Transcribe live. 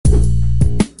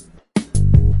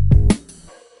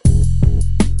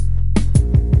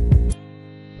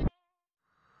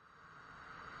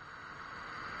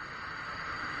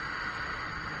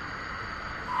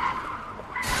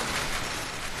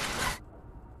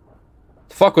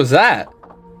fuck was that?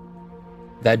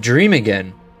 That dream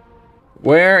again.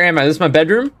 Where am I? This is my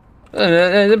bedroom?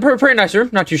 Pretty nice room.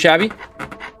 Not too shabby.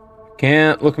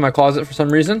 Can't look in my closet for some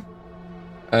reason.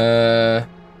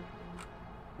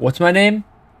 What's my name?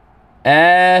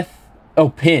 Oh,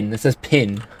 pin. It says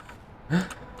pin.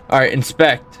 Alright,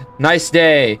 inspect. Nice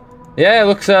day. Yeah, it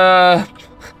looks,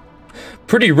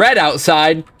 pretty red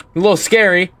outside. A little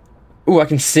scary. Ooh, I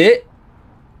can sit?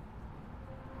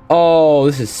 Oh,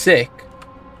 this is sick.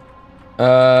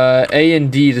 A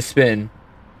and D to spin.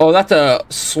 Oh, that's a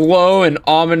slow and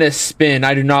ominous spin.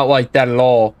 I do not like that at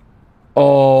all.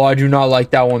 Oh, I do not like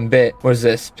that one bit. What is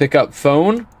this? Pick up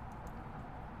phone?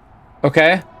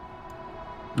 Okay.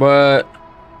 But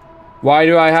why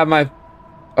do I have my...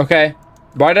 Okay.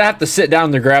 Why did I have to sit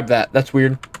down to grab that? That's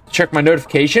weird. Check my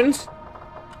notifications.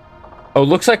 Oh,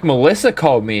 looks like Melissa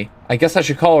called me. I guess I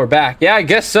should call her back. Yeah, I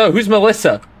guess so. Who's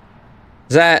Melissa?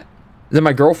 Is that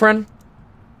my girlfriend?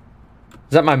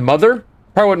 Is that my mother?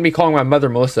 Probably wouldn't be calling my mother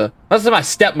Melissa. That's my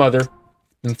stepmother.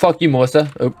 And fuck you, Melissa.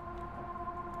 Oh.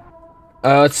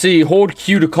 Let's see. Hold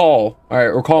Q to call.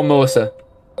 Alright, we're calling Melissa.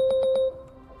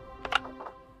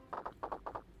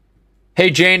 Hey,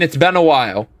 Jane, it's been a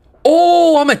while.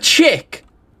 Oh, I'm a chick.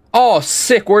 Oh,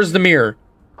 sick. Where's the mirror?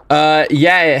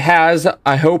 Yeah, it has.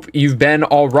 I hope you've been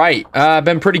all right. I've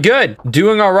been pretty good.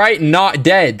 Doing all right, not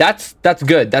dead. That's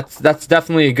good. That's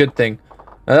definitely a good thing.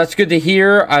 That's good to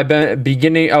hear. I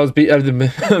was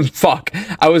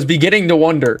beginning to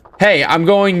wonder. Hey, I'm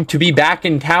going to be back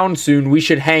in town soon. We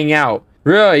should hang out.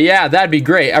 Really? Yeah, that'd be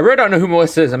great. I really don't know who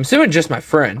Melissa is. I'm assuming just my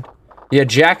friend. Yeah,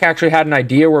 Jack actually had an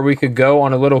idea where we could go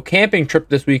on a little camping trip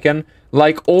this weekend,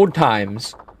 like old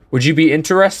times. Would you be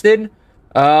interested?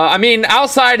 I mean,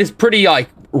 outside is pretty, like,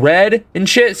 red and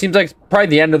shit. Seems like it's probably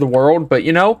the end of the world, but,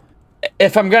 you know,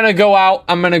 if I'm gonna go out,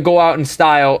 I'm gonna go out in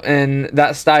style, and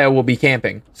that style will be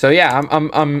camping. So, yeah,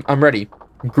 I'm ready.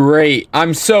 Great.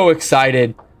 I'm so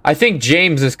excited. I think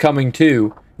James is coming,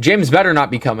 too. James better not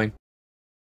be coming.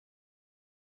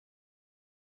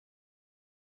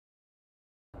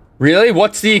 Really?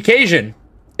 What's the occasion?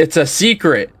 It's a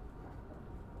secret.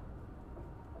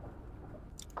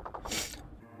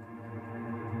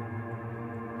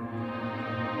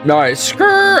 Alright,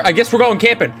 skrrr. I guess we're going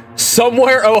camping.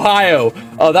 Somewhere, Ohio.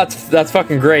 Oh, that's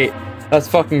fucking great. That's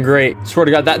fucking great. Swear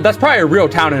to God, that's probably a real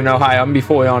town in Ohio. I'm gonna be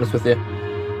fully honest with you.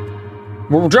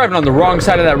 We're driving on the wrong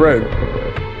side of that road.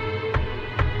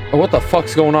 Oh, what the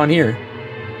fuck's going on here?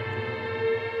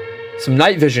 Some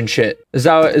night vision shit. Is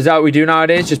that what we do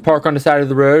nowadays? Just park on the side of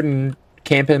the road and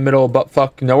camp in the middle of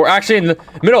buttfuck nowhere. Actually, in the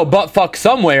middle of buttfuck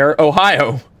somewhere,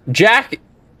 Ohio. Jack,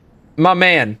 my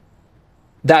man.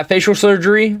 That facial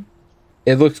surgery,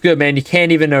 it looks good, man. You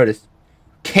can't even notice.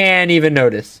 Can't even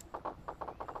notice.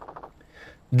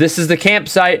 This is the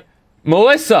campsite.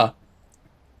 Melissa.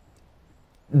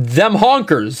 Them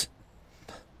honkers.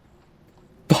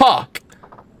 Fuck.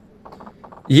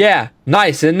 Yeah,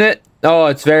 nice, isn't it? Oh,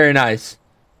 it's very nice.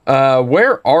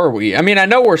 Where are we? I mean, I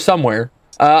know we're somewhere.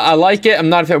 I like it. I'm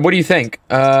not a fan. What do you think?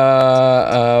 What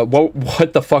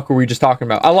the fuck were we just talking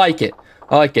about? I like it.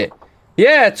 I like it.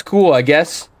 Yeah, it's cool, I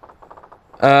guess.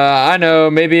 I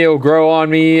know. Maybe it'll grow on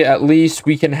me. At least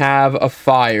we can have a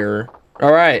fire.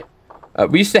 All right.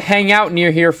 We used to hang out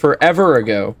near here forever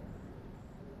ago.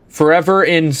 Forever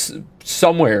in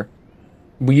somewhere.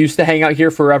 We used to hang out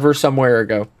here forever somewhere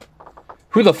ago.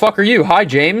 Who the fuck are you? Hi,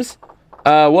 James.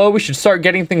 Well, we should start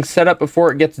getting things set up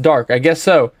before it gets dark. I guess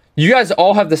so. You guys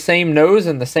all have the same nose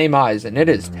and the same eyes, and it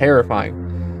is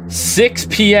terrifying. 6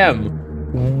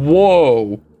 p.m.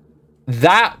 Whoa.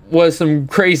 That was some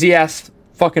crazy-ass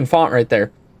fucking font right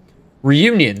there.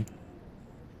 Reunion.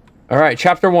 Alright,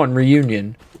 chapter 1,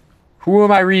 reunion. Who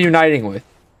am I reuniting with?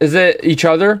 Is it each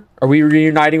other? Are we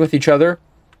reuniting with each other?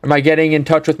 Am I getting in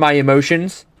touch with my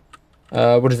emotions?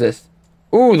 What is this?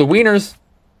 Ooh, the wieners.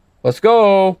 Let's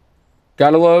go.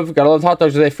 Gotta love hot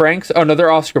dogs. Are they Frank's? Oh, no,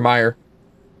 they're Oscar Mayer.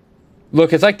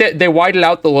 Look, it's like they whited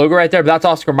out the logo right there, but that's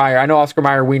Oscar Mayer. I know Oscar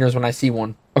Mayer wieners when I see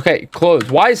one. Okay,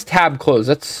 closed. Why is tab closed?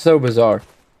 That's so bizarre.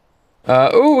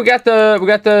 Ooh, we got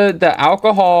the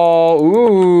alcohol.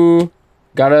 Ooh.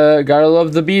 Gotta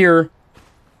love the beer.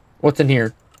 What's in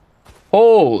here?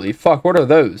 Holy fuck, what are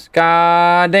those?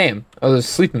 God damn. Oh, those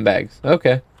sleeping bags.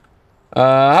 Okay.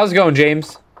 How's it going,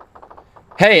 James?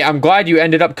 Hey, I'm glad you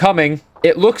ended up coming.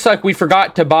 It looks like we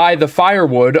forgot to buy the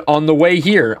firewood on the way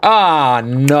here. Ah,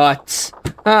 nuts.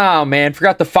 Oh, man.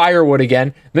 Forgot the firewood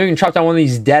again. Maybe we can chop down one of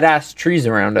these dead-ass trees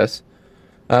around us.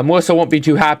 Melissa won't be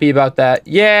too happy about that.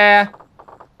 Yeah.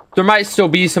 There might still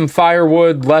be some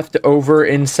firewood left over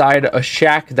inside a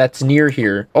shack that's near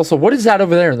here. Also, what is that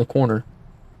over there in the corner?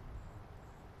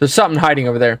 There's something hiding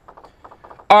over there.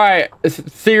 All right,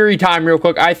 theory time real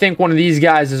quick. I think one of these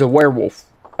guys is a werewolf.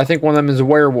 I think one of them is a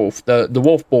werewolf. The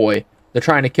wolf boy. They're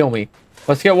trying to kill me.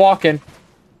 Let's get walking.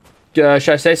 Should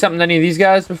I say something to any of these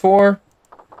guys before?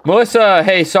 Melissa,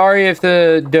 hey, sorry if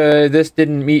this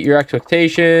didn't meet your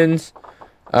expectations.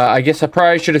 I guess I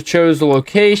probably should have chose the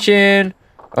location.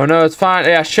 Oh, no, it's fine.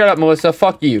 Yeah, shut up, Melissa.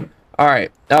 Fuck you. All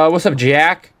right. What's up,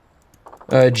 Jack?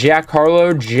 Jack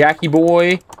Harlow, Jackie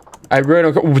boy. I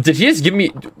really don't... Did he just give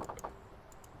me...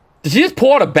 Did he just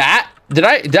pull out a bat? Did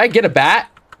I get a bat?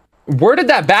 Where did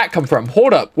that bat come from?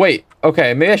 Hold up. Wait.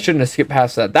 Okay, maybe I shouldn't have skipped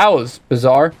past that. That was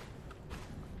bizarre.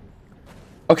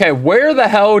 Okay, where the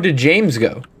hell did James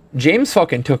go? James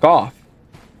fucking took off.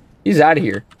 He's out of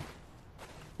here.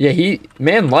 Yeah,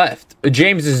 man left.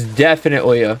 James is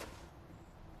definitely a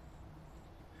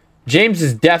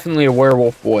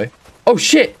werewolf boy. Oh,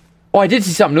 shit. Oh, I did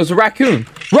see something. It was a raccoon.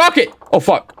 Rocket! Oh,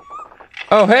 fuck.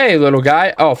 Oh, hey, little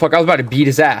guy. Oh, fuck. I was about to beat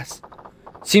his ass.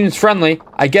 Seems friendly.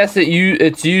 I guess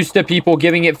it's used to people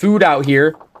giving it food out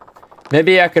here.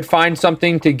 Maybe I could find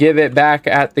something to give it back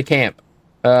at the camp.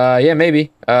 Yeah,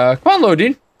 maybe. Come on, little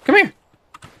dude. Come here.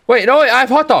 Wait, no, wait, I have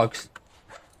hot dogs.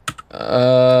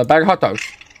 Bag of hot dogs.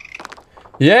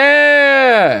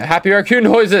 Yeah! Happy raccoon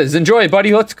noises. Enjoy,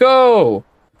 buddy. Let's go.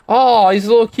 Oh, he's a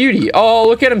little cutie. Oh,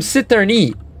 look at him sit there and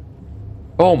eat.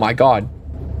 Oh, my God.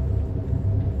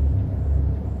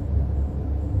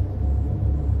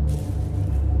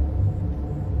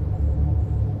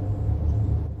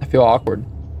 I feel awkward.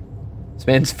 This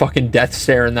man's fucking death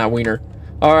staring that wiener.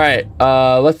 All right,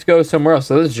 let's go somewhere else.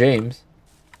 So this is James.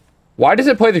 Why does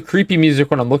it play the creepy music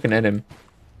when I'm looking at him?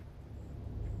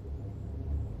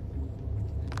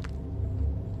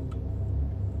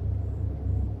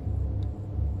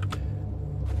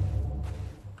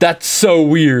 That's so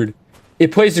weird.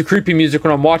 It plays the creepy music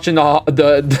when I'm watching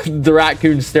the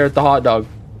raccoon stare at the hot dog.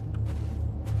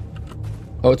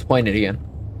 Oh, it's playing it again.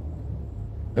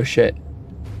 Oh, shit.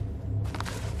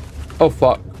 Oh,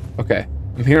 fuck. Okay.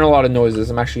 I'm hearing a lot of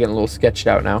noises. I'm actually getting a little sketched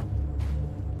out now.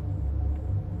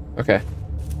 Okay.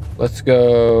 Let's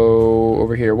go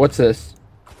over here. What's this?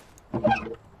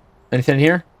 Anything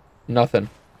here? Nothing.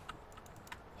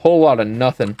 Whole lot of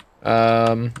nothing.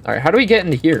 Alright, how do we get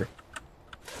into here?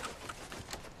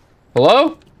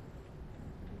 Hello?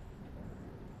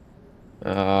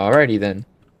 Alrighty then.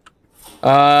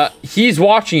 He's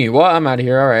watching you. Well, I'm out of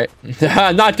here. Alright.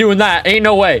 Not doing that. Ain't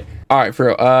no way. Alright, for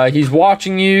real. He's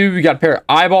watching you. We got a pair of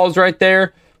eyeballs right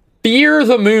there. Fear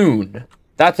the moon.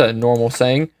 That's a normal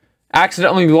saying.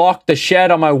 Accidentally locked the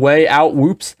shed on my way out.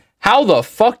 Whoops. How the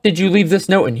fuck did you leave this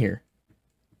note in here?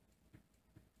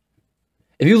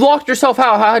 If you locked yourself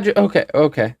out, how'd you... Okay,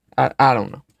 okay. I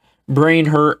don't know. Brain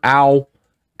hurt. Ow.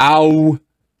 Ow.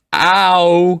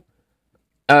 Ow.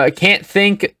 I can't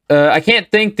think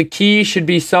the key should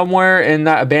be somewhere in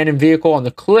that abandoned vehicle on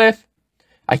the cliff.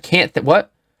 I can't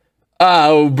what?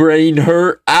 Ow, brain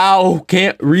hurt. Ow,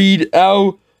 can't read.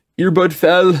 Ow, earbud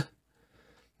fell.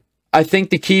 I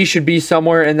think the key should be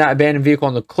somewhere in that abandoned vehicle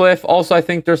on the cliff. Also, I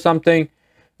think there's something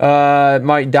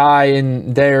might die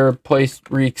in their place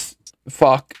reeks.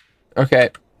 Fuck. Okay,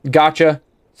 gotcha.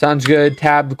 Sounds good.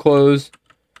 Tab close.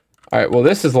 All right, well,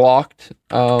 this is locked.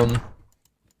 So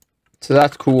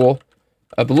that's cool.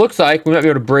 But looks like we might be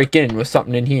able to break in with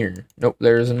something in here. Nope,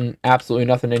 there's absolutely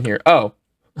nothing in here. Oh,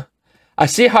 I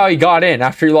see how he got in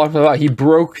after he locked it out. He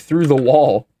broke through the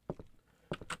wall.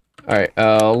 All right,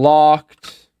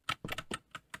 locked.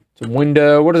 It's a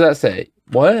window. What does that say?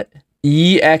 What?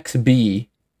 EXB.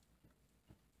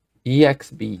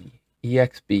 EXB.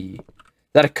 EXB. Is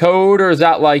that a code or is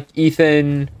that like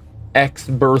Ethan X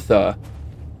Bertha?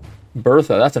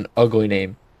 Bertha, that's an ugly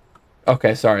name.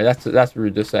 Okay, sorry, that's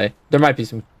rude to say. There might be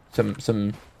some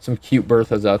cute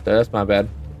Berthas out there. That's my bad.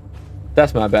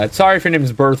 That's my bad. Sorry if your name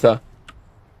is Bertha.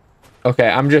 Okay,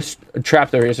 I'm just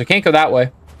trapped over here, so I can't go that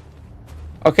way.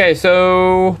 Okay,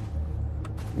 so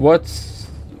what's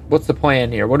the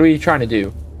plan here? What are we trying to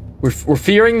do? We're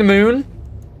fearing the moon.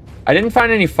 I didn't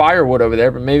find any firewood over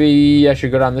there, but maybe I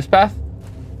should go down this path.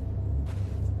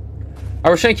 I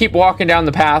was trying to keep walking down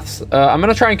the paths. I'm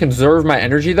gonna try and conserve my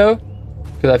energy though,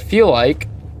 because I feel like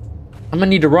I'm gonna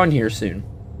need to run here soon.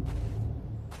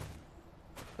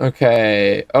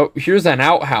 Okay. Oh, here's an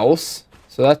outhouse.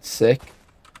 So that's sick.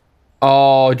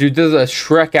 Oh, dude, this is a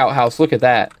Shrek outhouse. Look at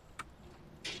that.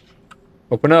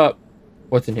 Open up.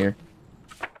 What's in here?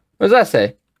 What does that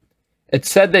say? It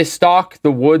said they stalk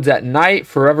the woods at night,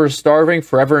 forever starving,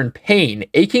 forever in pain,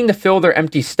 aching to fill their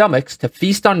empty stomachs, to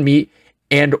feast on meat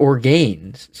and or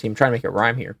gains. See, I'm trying to make it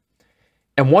rhyme here.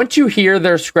 And once you hear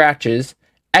their scratches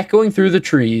echoing through the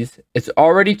trees, it's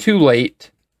already too late.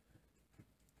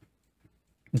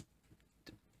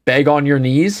 beg on your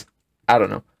knees? I don't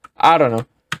know. I don't know.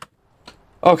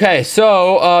 Okay,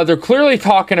 so they're clearly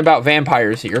talking about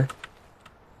vampires here.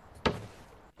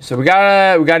 So we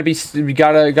gotta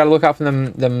look out for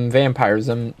them vampires,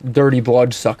 them dirty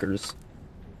blood suckers.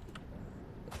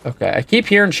 Okay, I keep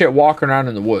hearing shit walking around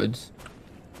in the woods.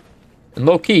 And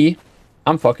low key,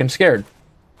 I'm fucking scared.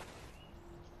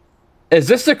 Is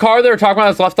this the car they were talking about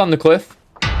that's left on the cliff?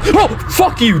 Oh,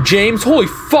 fuck you, James. Holy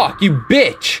fuck, you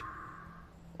bitch.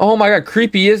 Oh my god,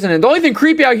 creepy, isn't it? The only thing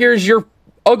creepy out here is your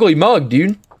ugly mug,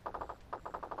 dude.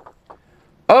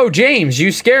 Oh, James,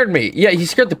 you scared me. Yeah, you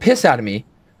scared the piss out of me.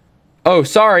 Oh,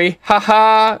 sorry.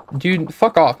 Haha. Dude,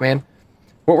 fuck off, man.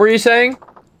 What were you saying?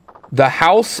 The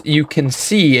house, you can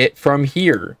see it from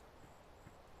here.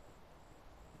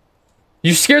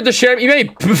 You scared the shit out of me. You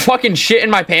made fucking shit in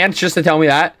my pants just to tell me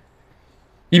that.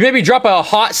 You made me drop a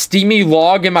hot, steamy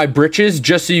log in my britches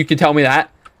just so you could tell me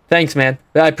that. Thanks, man.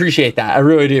 I appreciate that. I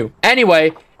really do.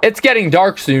 Anyway, it's getting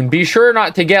dark soon. Be sure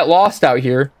not to get lost out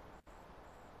here.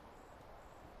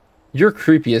 You're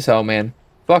creepy as hell, man.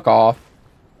 Fuck off.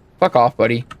 Fuck off,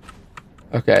 buddy.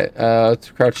 Okay, let's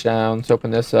crouch down. Let's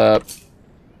open this up.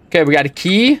 Okay, we got a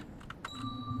key.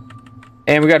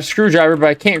 And we got a screwdriver, but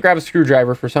I can't grab a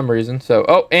screwdriver for some reason. So,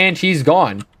 oh, and she's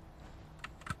gone.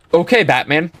 Okay,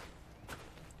 Batman.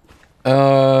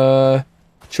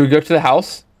 Should we go to the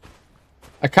house?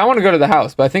 I kind of want to go to the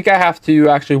house, but I think I have to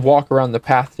actually walk around the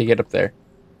path to get up there.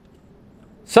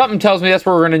 Something tells me that's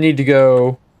where we're going to need to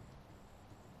go.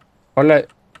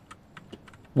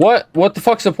 What the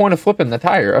fuck's the point of flipping the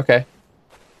tire? Okay.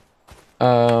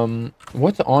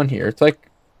 What's on here? It's like...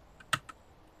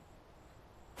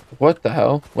 What the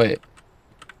hell? Wait.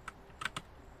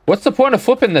 What's the point of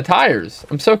flipping the tires?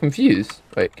 I'm so confused.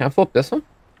 Wait, can I flip this one?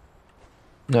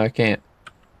 No, I can't.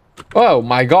 Oh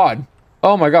my god.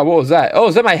 Oh my god, what was that? Oh,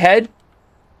 is that my head?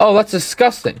 Oh, that's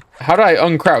disgusting. How do I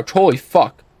uncrouch? Holy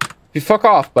fuck. You fuck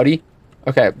off, buddy.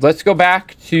 Okay, let's go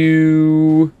back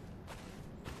to...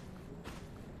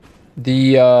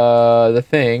 the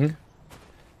thing.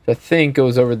 I think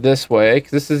goes over this way,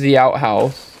 because this is the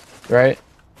outhouse, right?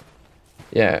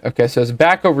 Yeah, okay, so it's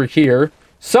back over here.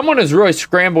 Someone is really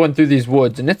scrambling through these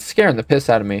woods, and it's scaring the piss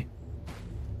out of me.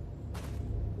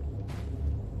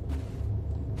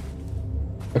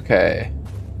 Okay.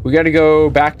 We gotta go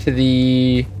back to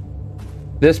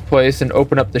this place and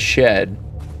open up the shed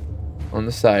on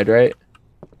the side, right?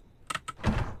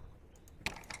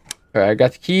 Alright, I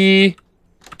got the key.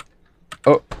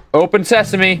 Oh, open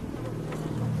sesame.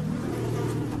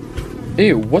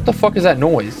 Ew, what the fuck is that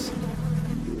noise?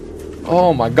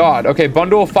 Oh my god. Okay,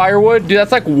 bundle of firewood. Dude,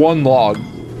 that's like one log.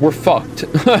 We're fucked.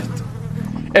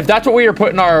 If that's what we were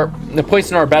putting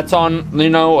placing our bets on, you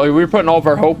know, like we were putting all of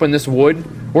our hope in this wood,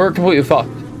 we're completely fucked.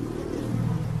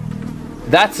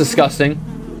 That's disgusting.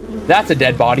 That's a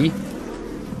dead body.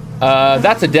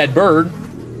 That's a dead bird.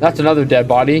 That's another dead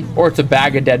body. Or it's a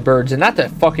bag of dead birds. And that's a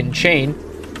fucking chain.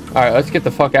 Alright, let's get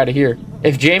the fuck out of here.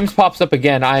 If James pops up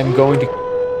again, I am going to...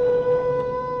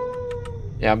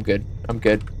 Yeah, I'm good. I'm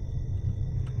good.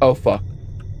 Oh, fuck.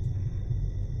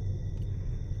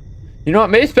 You know what?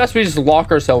 Maybe it's best we just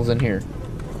lock ourselves in here.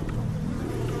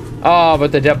 Oh,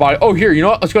 but the dead body... Oh, here. You know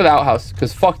what? Let's go to the outhouse.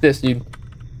 Because fuck this, dude.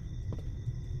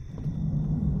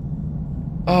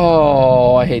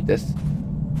 Oh, I hate this.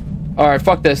 Alright,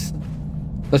 fuck this.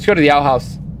 Let's go to the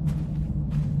outhouse.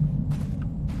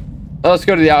 Let's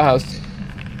go to the outhouse.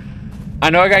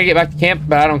 I know I gotta get back to camp,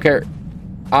 but I don't care.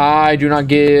 I do not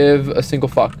give a single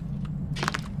fuck.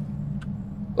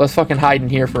 Let's fucking hide in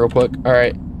here for real quick.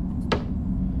 Alright.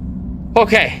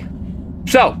 Okay.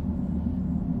 So.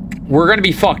 We're gonna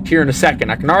be fucked here in a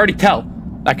second. I can already tell.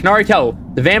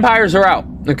 The vampires are out.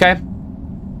 Okay?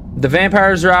 The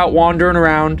vampires are out wandering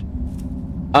around.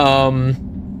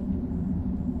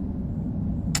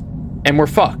 And we're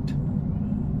fucked.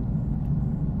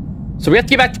 So we have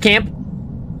to get back to camp.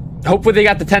 Hopefully they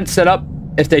got the tent set up.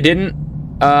 If they didn't,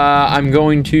 I'm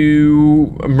going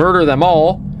to murder them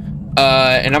all.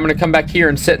 And I'm going to come back here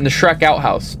and sit in the Shrek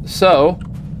outhouse. So,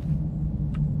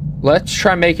 let's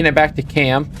try making it back to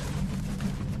camp.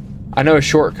 I know a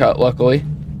shortcut, luckily.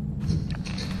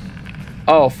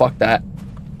 Oh, fuck that.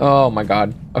 Oh, my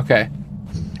God. Okay.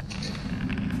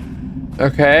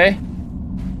 Okay.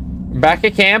 Back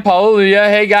at camp. Hallelujah.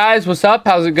 Hey, guys. What's up?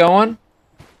 How's it going?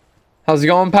 How's it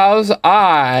going, pals?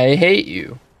 I hate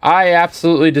you. I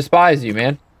absolutely despise you,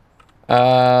 man.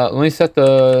 Let me set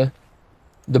the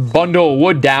bundle of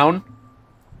wood down.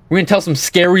 We're gonna tell some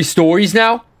scary stories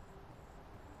now.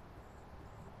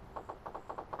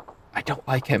 I don't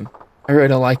like him. I really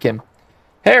don't like him.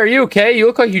 Hey, are you okay? You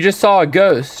look like you just saw a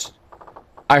ghost.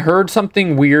 I heard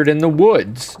something weird in the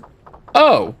woods.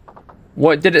 Oh,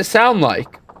 what did it sound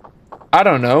like? I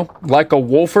don't know, like a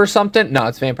wolf or something? No,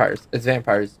 it's vampires. It's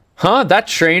vampires. Huh, that's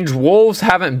strange. Wolves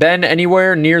haven't been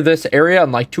anywhere near this area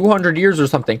in like 200 years or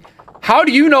something. How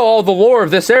do you know all the lore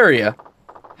of this area?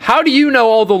 How do you know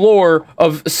all the lore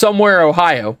of somewhere,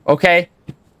 Ohio, okay?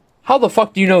 How the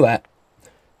fuck do you know that?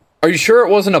 Are you sure it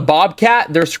wasn't a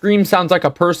bobcat? Their scream sounds like a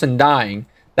person dying.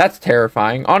 That's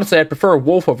terrifying. Honestly, I'd prefer a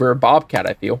wolf over a bobcat,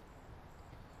 I feel.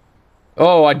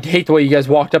 Oh, I hate the way you guys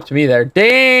walked up to me there.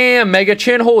 Damn, Mega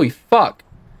Chin, holy fuck.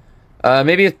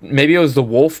 Maybe it was the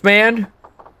wolf man?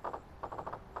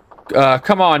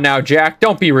 Come on now, Jack,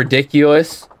 don't be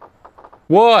ridiculous.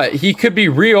 What? He could be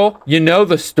real. You know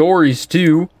the stories,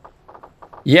 too.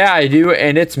 Yeah, I do,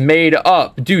 and it's made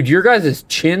up. Dude, your guys'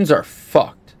 chins are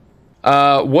fucked.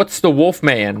 What's the wolf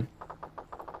man?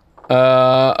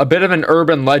 A bit of an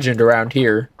urban legend around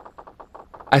here.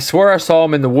 I swear I saw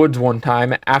him in the woods one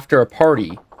time after a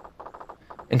party.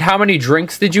 And how many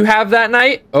drinks did you have that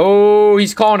night? Oh,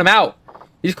 he's calling him out.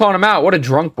 He's calling him out. What a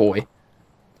drunk boy.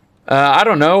 I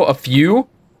don't know. A few?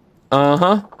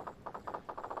 Uh-huh.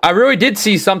 I really did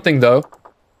see something, though.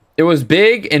 It was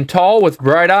big and tall with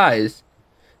bright eyes.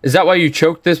 Is that why you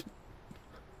choked this?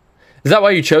 Is that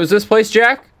why you chose this place,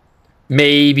 Jack?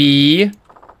 Maybe.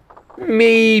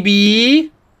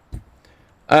 Maybe.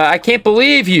 I can't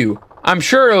believe you. I'm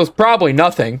sure it was probably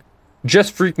nothing.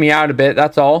 Just freaked me out a bit,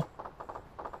 that's all.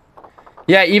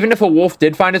 Yeah, even if a wolf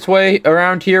did find its way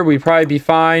around here, we'd probably be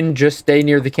fine. Just stay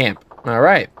near the camp.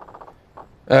 Alright.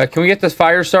 Can we get this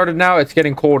fire started now? It's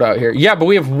getting cold out here. Yeah, but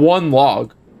we have one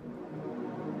log.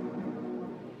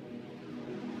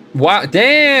 Wow,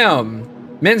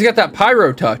 damn! Man's got that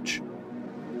pyro touch.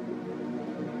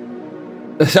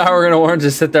 That's how we're gonna learn to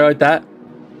sit there like that?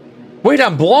 Wait,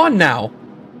 I'm blonde now!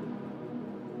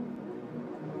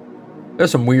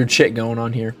 There's some weird shit going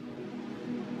on here.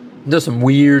 There's some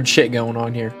weird shit going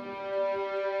on here.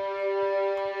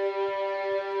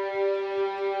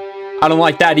 I don't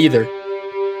like that either.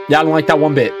 Yeah, I don't like that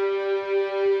one bit.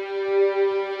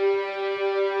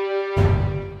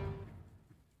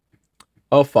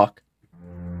 Oh, fuck.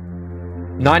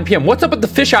 9 p.m. What's up with the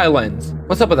fisheye lens?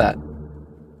 What's up with that?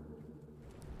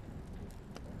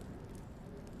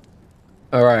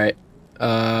 Alright.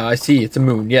 I see. It's a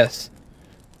moon. Yes.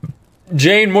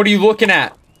 Jane, what are you looking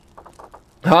at?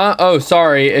 Huh? Oh,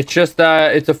 sorry. It's just,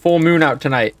 it's a full moon out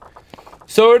tonight.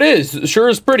 So it is. Sure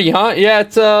is pretty, huh? Yeah,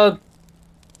 it's,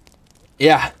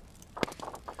 yeah.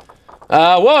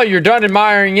 Well, you're done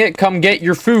admiring it. Come get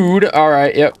your food.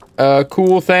 Alright, yep.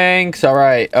 Cool, thanks.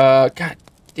 Alright, god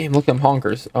damn, look at them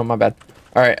honkers. Oh, my bad.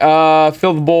 Alright,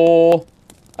 fill the bowl.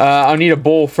 I'll need a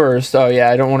bowl first. Oh, yeah,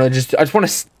 I don't want to I just want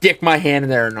to stick my hand in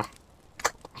there and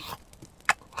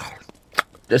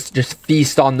just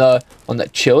feast on the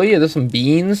chili. There's some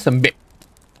beans,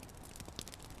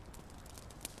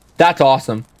 That's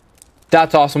awesome.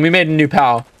 That's awesome. We made a new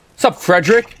pal. What's up,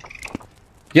 Fredrick?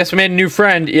 Yes, we made a new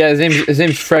friend. Yeah, his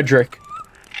name's Fredrick.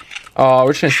 Oh,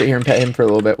 we're just gonna sit here and pet him for a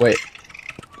little bit. Wait.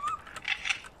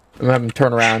 I'm gonna have him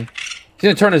turn around. He's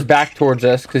gonna turn his back towards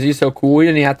us because he's so cool. He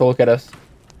didn't even have to look at us.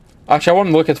 Actually, I want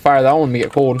him to look at the fire. That one me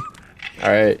get cold.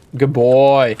 Alright. Good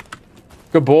boy.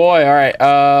 Good boy. Alright.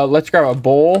 Let's grab a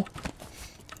bowl.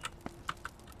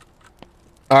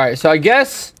 Alright, so I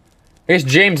guess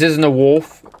James isn't a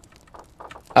wolf.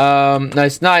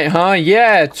 Nice night, huh?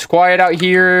 Yeah, it's quiet out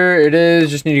here. It is.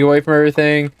 Just need to get away from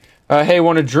everything. Hey,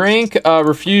 want a drink?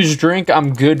 Refuse drink.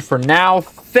 I'm good for now.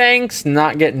 Thanks.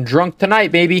 Not getting drunk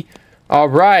tonight, baby.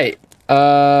 Alright.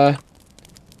 Well,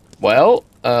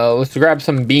 let's grab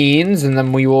some beans, and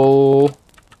then we will...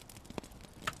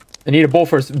 I need a bowl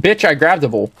first. Bitch, I grabbed a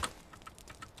bowl.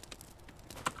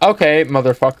 Okay,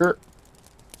 motherfucker.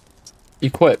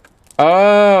 Equip.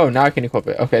 Oh, now I can equip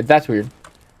it. Okay, that's weird.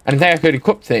 I didn't think I could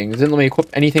equip things. Didn't let me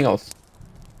equip anything else.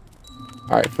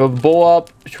 Alright, fill the bowl up.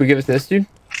 Should we give it to this dude?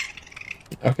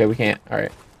 Okay, we can't.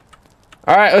 Alright.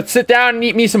 Alright, let's sit down and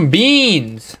eat me some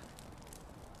beans.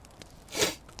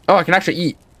 Oh, I can actually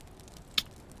eat.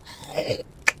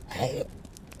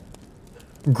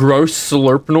 Gross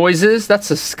slurp noises? That's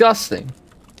disgusting.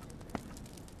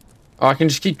 Oh, I can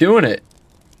just keep doing it.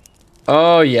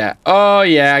 Oh, yeah. Oh,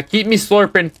 yeah. Keep me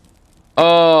slurping.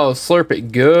 Oh, slurp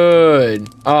it good.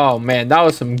 Oh, man. That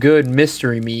was some good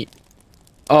mystery meat.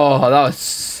 Oh, that was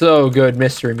so good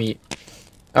mystery meat.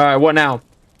 Alright, what now?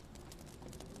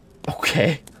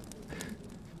 Okay.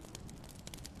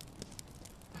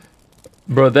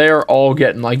 Bro, they are all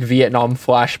getting, like, Vietnam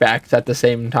flashbacks at the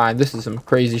same time. This is some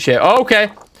crazy shit. Oh, okay.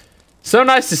 So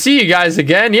nice to see you guys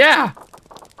again. Yeah.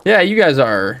 Yeah, you guys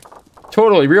are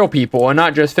Totally real people and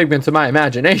not just figments of my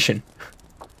imagination.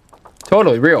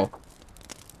 Totally real.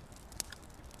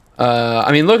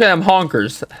 I mean, look at them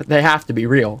honkers. They have to be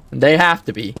real. They have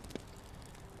to be.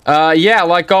 Yeah,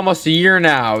 like almost a year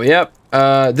now. Yep.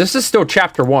 This is still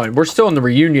chapter 1. We're still in the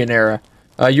reunion era.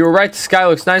 You were right. The sky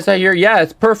looks nice out here. Yeah,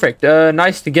 it's perfect.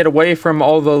 Nice to get away from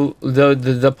all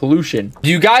the pollution. Do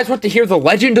you guys want to hear the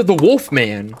legend of the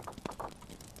Wolfman?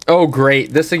 Oh,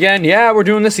 great. This again? Yeah, we're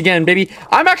doing this again, baby.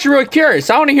 I'm actually really curious.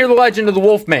 I want to hear the legend of the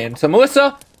Wolfman. So,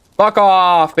 Melissa, fuck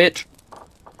off, bitch.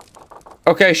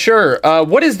 Okay, sure.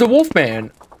 What is the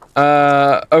Wolfman?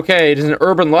 Okay, it is an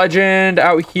urban legend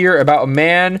out here about a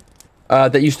man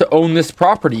that used to own this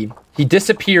property. He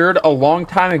disappeared a long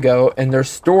time ago, and there's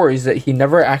stories that he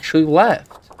never actually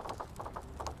left.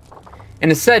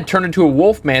 And instead turned into a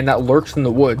wolfman that lurks in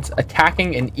the woods,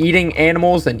 attacking and eating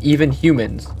animals and even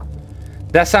humans.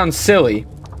 That sounds silly.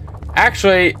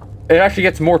 Actually, it actually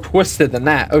gets more twisted than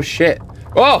that. Oh, shit.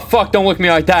 Oh, fuck, don't look at me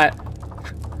like that.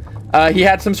 He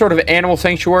had some sort of animal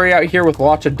sanctuary out here with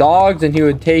lots of dogs, and he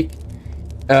would take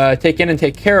in and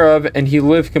take care of, and he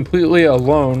lived completely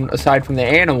alone aside from the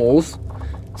animals.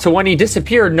 So when he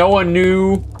disappeared, no one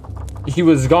knew he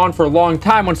was gone for a long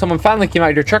time. When someone finally came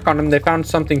out to check on him, they found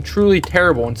something truly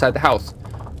terrible inside the house.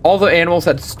 All the animals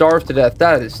had starved to death.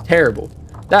 That is terrible.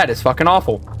 That is fucking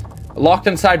awful. Locked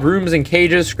inside rooms and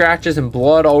cages, scratches and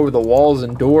blood all over the walls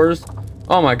and doors.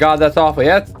 Oh my god, that's awful.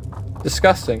 Yeah, that's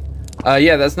disgusting.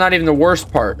 Yeah, that's not even the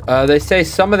worst part. They say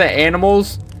some of the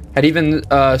animals had even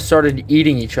started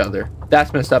eating each other.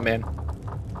 That's messed up, man.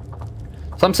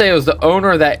 Some say it was the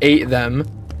owner that ate them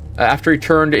after he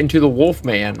turned into the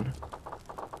Wolfman.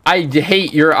 I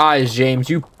hate your eyes, James.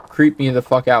 You creep me the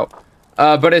fuck out.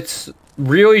 But it's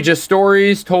really just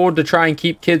stories told to try and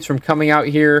keep kids from coming out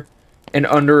here and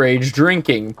underage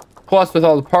drinking. Plus, with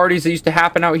all the parties that used to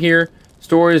happen out here,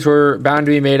 stories were bound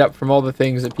to be made up from all the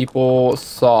things that people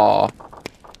saw.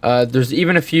 There's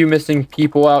even a few missing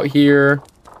people out here.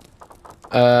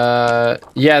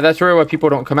 Yeah, that's really why people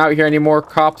don't come out here anymore.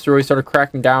 Cops really started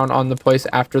cracking down on the place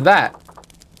after that.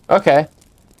 Okay.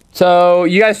 So,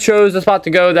 you guys chose a spot to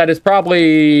go that is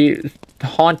probably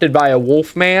haunted by a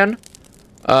wolf man.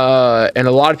 And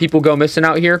a lot of people go missing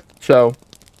out here. So,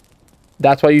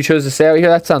 that's why you chose to stay out here.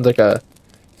 That sounds like a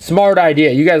smart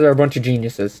idea. You guys are a bunch of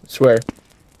geniuses. I swear.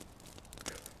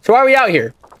 So, why are we out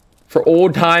here? For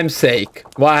old time's sake.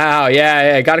 Wow,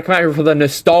 yeah. Gotta come out here for the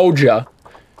nostalgia.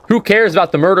 Who cares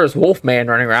about the murderous wolfman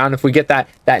running around if we get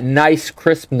that nice,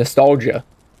 crisp nostalgia?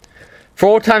 For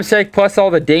old time's sake, plus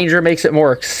all the danger makes it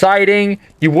more exciting.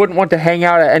 You wouldn't want to hang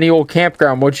out at any old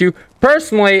campground, would you?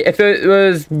 Personally, if it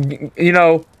was, you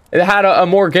know, it had a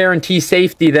more guaranteed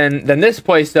safety than this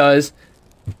place does,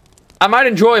 I might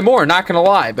enjoy it more, not gonna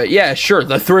lie. But yeah, sure,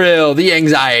 the thrill, the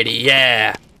anxiety,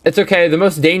 yeah. It's okay, the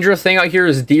most dangerous thing out here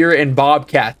is deer and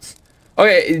bobcats.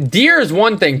 Okay, deer is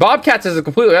one thing. Bobcats is a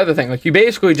completely other thing. Like, you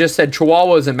basically just said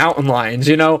chihuahuas and mountain lions,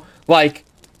 you know? Like,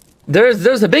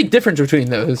 there's a big difference between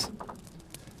those.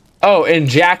 Oh, and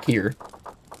Jack here.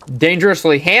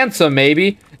 Dangerously handsome,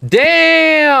 maybe.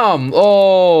 Damn!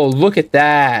 Oh, look at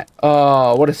that.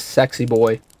 Oh, what a sexy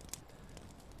boy.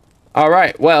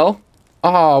 Alright, well.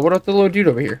 Oh, what about the little dude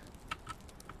over here?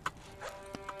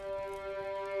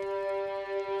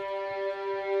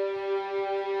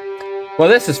 Well,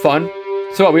 this is fun.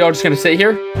 So what, we all just gonna sit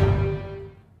here?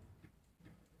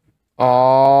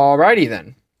 Alrighty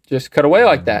then. Just cut away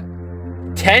like that.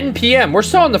 10 p.m. We're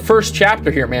still in the first chapter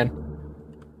here, man.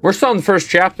 We're still in the first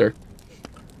chapter.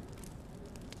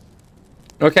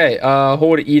 Okay,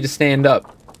 hold E to stand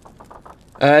up.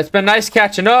 It's been nice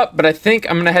catching up, but I think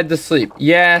I'm gonna head to sleep.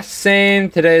 Yeah, same.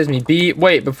 Today is me beat.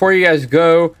 Wait, before you guys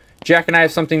go, Jack and I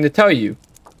have something to tell you.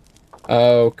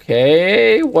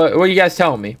 Okay, what are you guys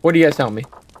telling me? What are you guys telling me?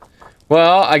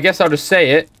 Well, I guess I'll just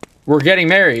say it. We're getting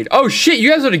married. Oh, shit, you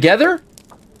guys are together?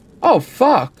 Oh,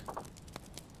 fuck.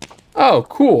 Oh,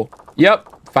 cool.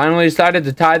 Yep, finally decided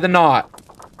to tie the knot.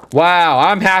 Wow,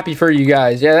 I'm happy for you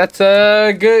guys. Yeah, that's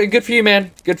good for you,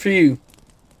 man. Good for you.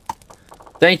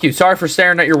 Thank you. Sorry for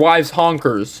staring at your wife's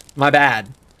honkers. My bad.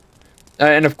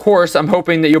 And of course, I'm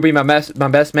hoping that you'll be my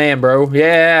best man, bro.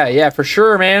 Yeah, for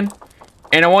sure, man.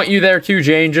 And I want you there too,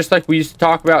 Jane, just like we used to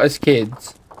talk about as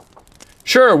kids.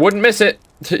 Sure, wouldn't miss it.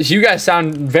 You guys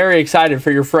sound very excited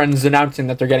for your friends announcing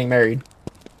that they're getting married.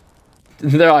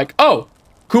 They're like, oh,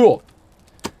 cool.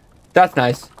 That's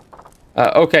nice.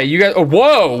 Okay, you guys... Oh,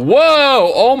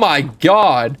 whoa! Oh my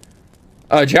god!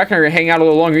 Jack and I are gonna hang out a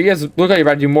little longer. You guys look like you're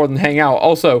about to do more than hang out.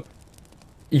 Also,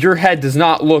 your head does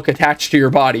not look attached to your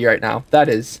body right now. That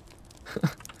is...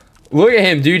 Look at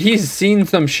him, dude. He's seen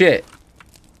some shit.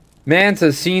 Mans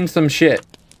has seen some shit.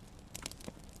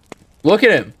 Look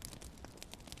at him.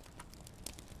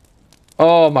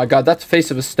 Oh my god, that's the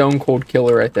face of a stone cold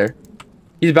killer right there.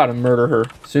 He's about to murder her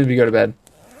as soon as we go to bed.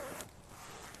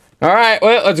 Alright,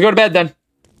 well, let's go to bed then.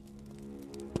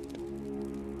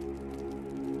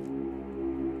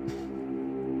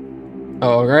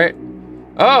 Oh, great.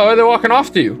 Oh, where are they walking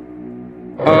off to?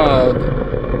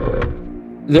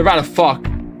 They're about to fuck.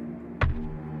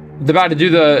 They're about to do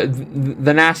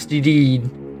the nasty deed.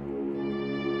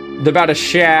 They're about to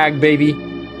shag, baby.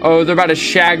 Oh, they're about to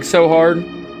shag so hard.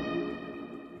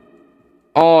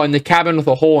 Oh, and the cabin with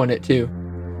a hole in it, too.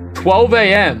 12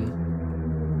 a.m.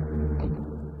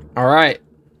 Alright.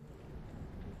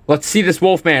 Let's see this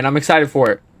wolf man. I'm excited for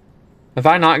it. Have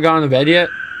I not gone to bed yet?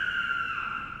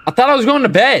 I thought I was going to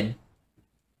bed.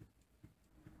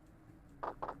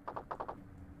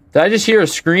 Did I just hear a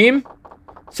scream?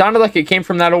 Sounded like it came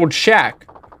from that old shack.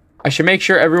 I should make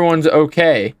sure everyone's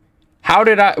okay. How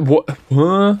did I... What?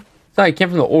 Huh? It's not like it came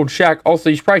from the old shack. Also,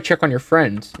 you should probably check on your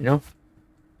friends, you know?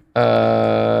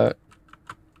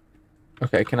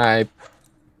 Okay, can I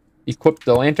equip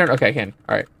the lantern? Okay, I can.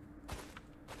 Alright.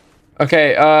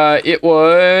 Okay, it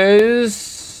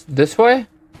was... this way?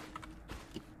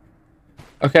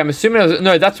 Okay, I'm assuming it was...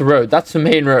 no, that's the road. That's the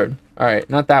main road. Alright,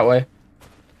 not that way.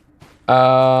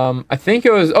 I think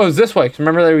it was... oh, it was this way. Because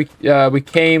remember that we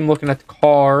came looking at the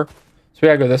car. So we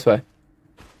gotta go this way.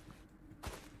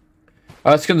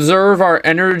 Let's conserve our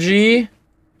energy.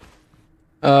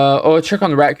 Oh, let's check on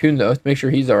the raccoon, though. To make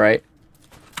sure he's alright.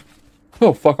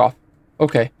 Oh, fuck off.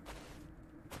 Okay.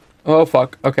 Oh,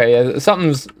 fuck. Okay, yeah,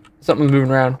 something's moving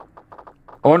around.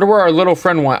 I wonder where our little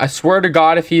friend went. I swear to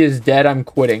God, if he is dead, I'm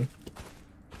quitting.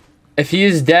 If he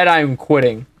is dead, I'm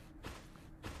quitting.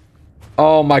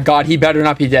 Oh my God, he better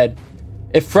not be dead.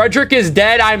 If Fredrick is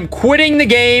dead, I'm quitting the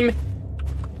game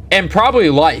and probably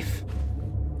life.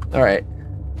 All right.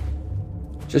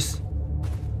 Let's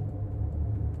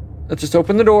just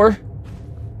open the door.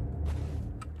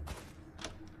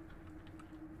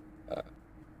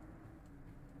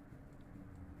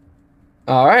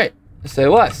 All right. Say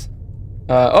less.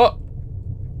 Oh.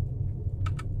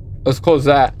 Let's close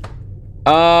that.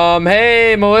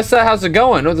 Hey, Melissa, how's it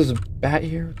going? Oh, there's a bat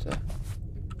here. What's that?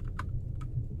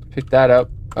 Pick that up.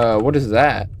 What is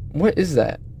that? What is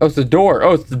that? Oh, it's the door.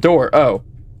 Oh, it's the door. Oh.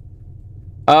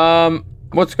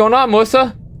 What's going on,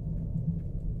 Melissa?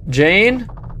 Jane?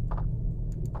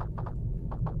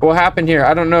 What happened here?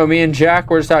 I don't know. Me and Jack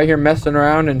were just out here messing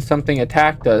around and something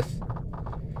attacked us.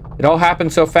 It all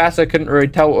happened so fast I couldn't really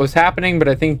tell what was happening, but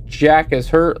I think Jack is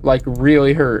hurt, like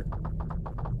really hurt.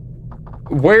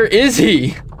 Where is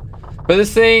he? But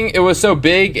this thing, it was so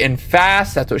big and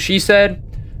fast. That's what she said.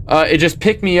 It just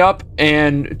picked me up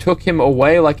and took him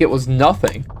away like it was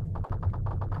nothing.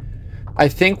 I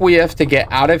think we have to get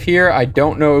out of here. I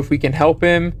don't know if we can help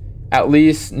him. At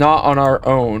least not on our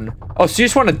own. Oh, so you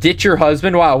just want to ditch your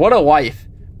husband? Wow, what a wife.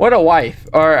 What a wife.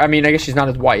 Or, I mean, I guess she's not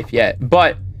his wife yet.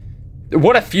 But,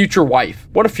 what a future wife.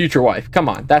 What a future wife. Come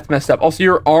on, that's messed up. Also,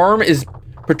 your arm is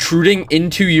protruding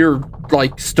into your,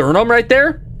 like, sternum right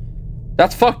there?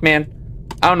 That's fucked, man.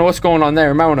 I don't know what's going on there.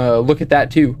 I might want to look at that,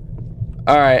 too.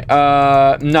 Alright,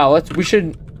 no, we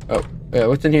should... oh, yeah,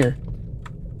 what's in here?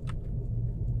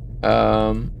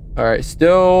 Alright,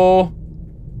 still...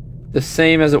 the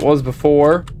same as it was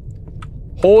before.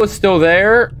 Hole is still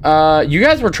there. You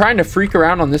guys were trying to freak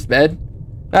around on this bed?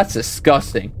 That's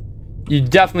disgusting. You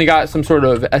definitely got some sort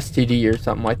of STD or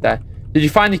something like that. Did you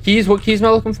find the keys? What keys am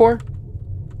I looking for?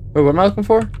 Wait, what am I looking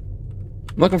for?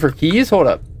 I'm looking for keys? Hold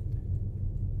up.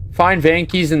 Find van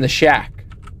keys in the shack.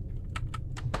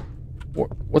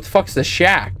 What the fuck's the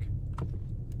shack?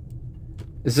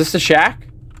 Is this the shack?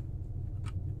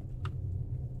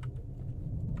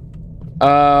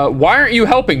 Why aren't you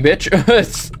helping, bitch?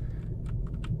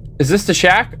 Is this the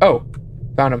shack? Oh,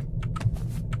 found him.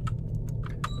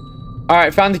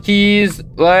 Alright, found the keys.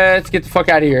 Let's get the fuck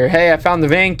out of here. Hey, I found the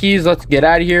van keys. Let's get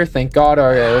out of here. Thank God.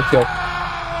 Alright, let's go.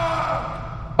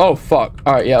 Oh, fuck.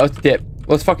 Alright, yeah, let's dip.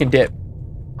 Let's fucking dip.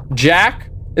 Jack?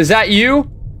 Is that you?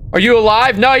 Are you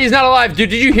alive? No, he's not alive. Dude,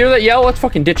 did you hear that yell? Let's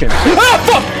fucking ditch him. Oh,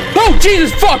 fuck! Oh,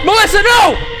 Jesus, fuck! Melissa,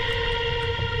 no!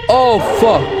 Oh,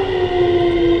 fuck.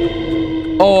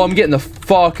 Oh, I'm getting the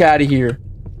fuck out of here.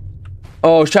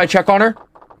 Oh, should I check on her?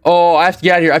 Oh, I have to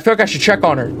get out of here. I feel like I should check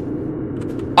on her.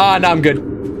 Ah, no, I'm good.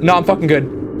 No, I'm fucking good.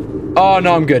 Oh,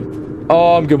 no, I'm good.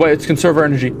 Oh, I'm good. Wait, let's conserve our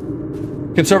energy.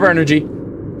 Conserve our energy.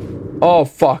 Oh,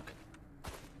 fuck.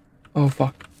 Oh,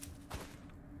 fuck.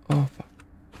 Oh, fuck.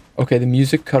 Okay, the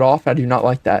music cut off. I do not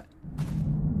like that.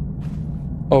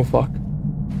 Oh, fuck.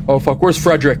 Oh, fuck. Where's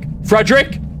Fredrick?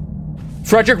 Fredrick?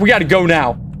 Fredrick, we gotta go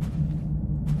now.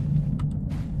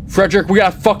 Fredrick, we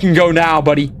gotta fucking go now,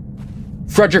 buddy.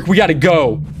 Fredrick, we gotta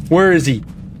go. Where is he?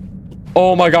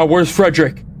 Oh my god, where's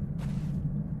Fredrick?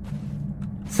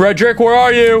 Fredrick, where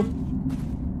are you?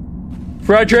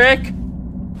 Fredrick?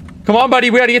 Come on, buddy,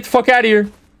 we gotta get the fuck out of here.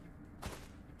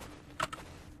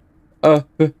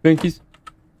 Binkies.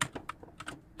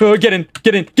 Get in.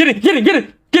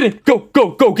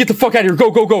 Go, get the fuck out of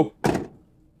here.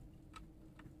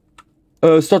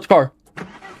 Go. Start the car.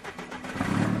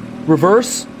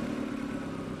 Reverse.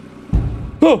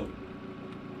 Oh.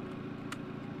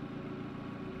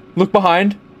 Look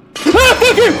behind. Ah,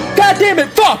 fuck you! God damn it,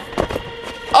 fuck!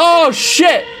 Oh,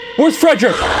 shit! Where's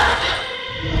Fredrick?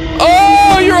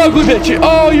 Oh, you're an ugly bitch.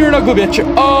 Oh, you're an ugly bitch.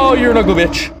 Oh, you're an ugly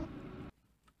bitch.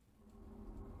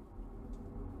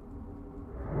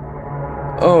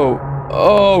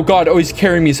 Oh, God. Oh, he's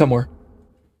carrying me somewhere.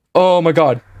 Oh, my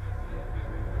God.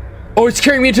 Oh, he's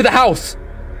carrying me into the house.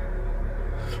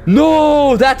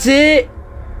 No, that's it.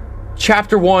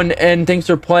 Chapter 1, and thanks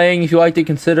for playing. If you like to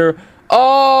consider...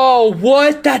 Oh,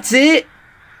 what? That's it?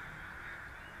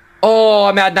 Oh,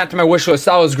 I'm adding that to my wish list.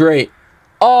 That was great.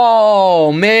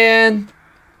 Oh, man.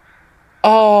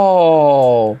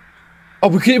 Oh,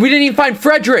 we didn't even find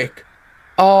Fredrick.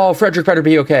 Oh, Fredrick better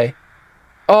be okay.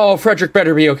 Oh, Fredrick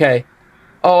better be okay.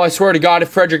 Oh, I swear to God,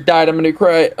 if Fredrick died, I'm gonna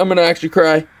cry. I'm gonna actually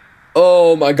cry.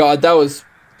 Oh my God, that was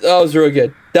really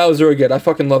good. That was really good. I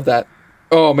fucking love that.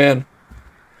 Oh man.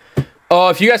 Oh,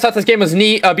 if you guys thought this game was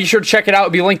neat, be sure to check it out.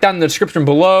 It'll be linked down in the description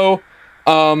below.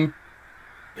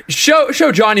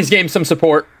 Show Johnny's game some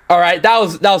support. All right, that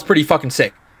was pretty fucking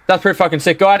sick. That's pretty fucking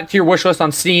sick. Go add it to your wish list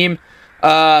on Steam.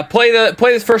 Play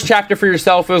this first chapter for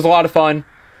yourself. It was a lot of fun.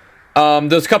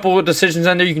 There's a couple of decisions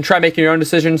in there. You can try making your own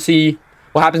decision, see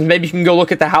what happens. Maybe you can go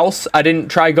look at the house. I didn't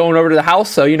try going over to the house,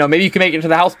 so, you know, maybe you can make it to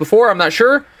the house before. I'm not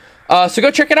sure. So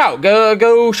go check it out.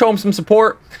 Go show them some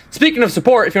support. Speaking of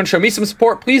support, if you want to show me some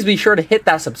support, please be sure to hit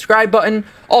that subscribe button.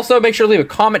 Also, make sure to leave a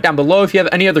comment down below if you have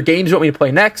any other games you want me to play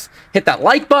next. Hit that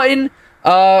like button.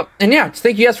 And yeah, just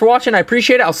thank you guys for watching. I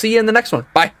appreciate it. I'll see you in the next one.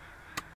 Bye.